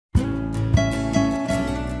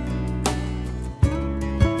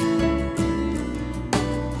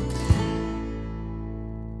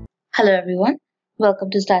Hello everyone, welcome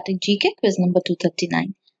to Static GK quiz number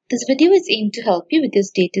 239. This video is aimed to help you with your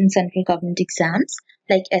state and central government exams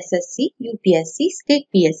like SSC, UPSC, state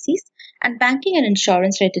PCS and banking and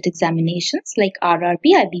insurance related examinations like RRB,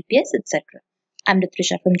 IBPS, etc. I'm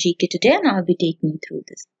Ritrisha from GKToday and I'll be taking you through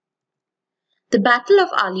this. The Battle of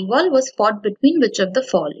Aliwal was fought between which of the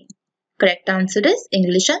following? Correct answer is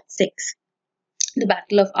English and Sikhs. The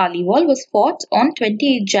Battle of Aliwal was fought on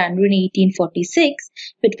 28 January 1846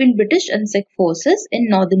 between British and Sikh forces in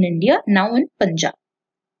northern India, now in Punjab.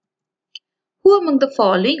 Who among the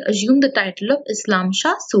following assumed the title of Islam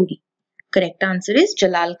Shah Suri? Correct answer is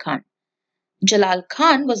Jalal Khan. Jalal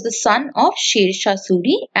Khan was the son of Sher Shah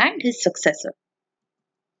Suri and his successor.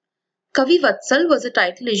 Kavi Vatsal was a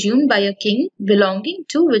title assumed by a king belonging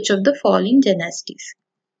to which of the following dynasties?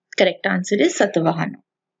 Correct answer is Satavahana.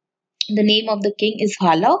 The name of the king is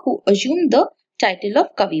Hala, who assumed the title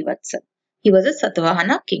of Kavi Vatsal. He was a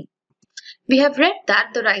Satavahana king. We have read that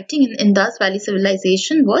the writing in Indus Valley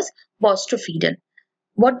civilization was Bostrophidan.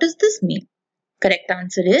 What does this mean? Correct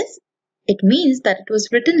answer is, it means that it was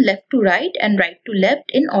written left to right and right to left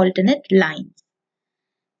in alternate lines.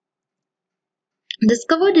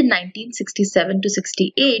 Discovered in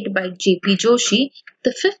 1967-68 by J.P. Joshi,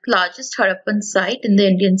 the fifth largest Harappan site in the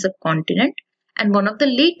Indian subcontinent and one of the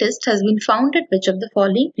latest has been found at which of the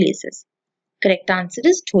following places? Correct answer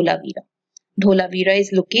is Dholavira. Dholavira is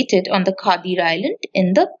located on the Khadir Island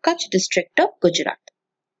in the Kutch district of Gujarat.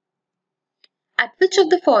 At which of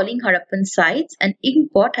the following Harappan sites an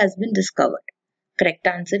ink pot has been discovered? Correct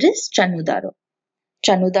answer is Chanudaro.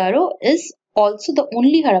 Chanudaro is also the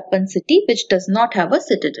only Harappan city which does not have a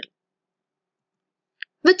citadel.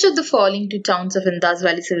 Which of the following two towns of Indus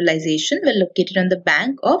Valley civilization were located on the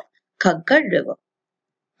bank of Ghaggar river?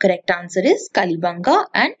 Correct answer is Kalibanga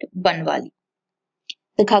and Banwali.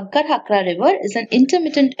 The Ghaggar-Hakra river is an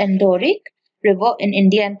intermittent endorheic river in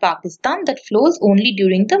India and Pakistan that flows only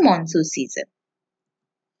during the monsoon season.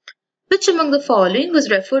 Which among the following was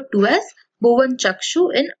referred to as Bhuvan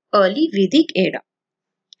Chakshu in early Vedic era?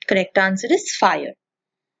 Correct answer is fire.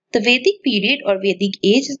 The Vedic period or Vedic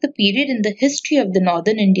age is the period in the history of the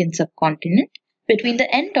northern Indian subcontinent between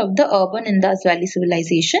the end of the urban Indus Valley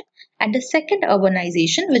civilization and the second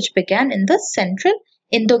urbanization which began in the central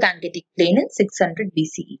Indo-Gangetic plain in 600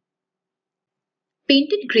 BCE.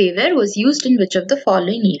 Painted grayware was used in which of the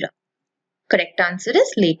following era? Correct answer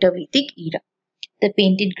is later Vedic era. The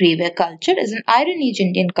painted grayware culture is an Iron Age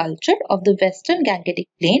Indian culture of the western Gangetic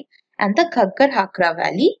plain and the Ghaggar-Hakra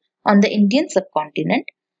valley on the Indian subcontinent,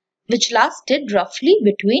 which lasted roughly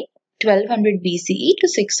between 1200 BCE to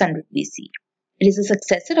 600 BCE. It is a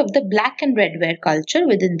successor of the black and red ware culture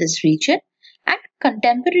within this region and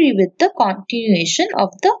contemporary with the continuation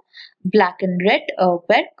of the black and red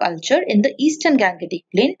ware culture in the eastern Gangetic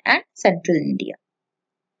plain and central India.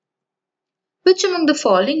 Which among the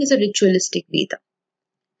following is a ritualistic Veda?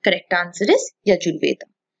 Correct answer is Yajurveda.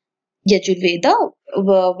 Yajurveda,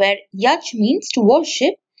 where Yaj means to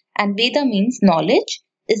worship and Veda means knowledge,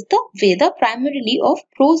 is the Veda primarily of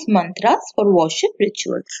prose mantras for worship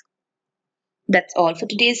rituals. That's all for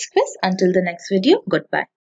today's quiz. Until the next video, goodbye.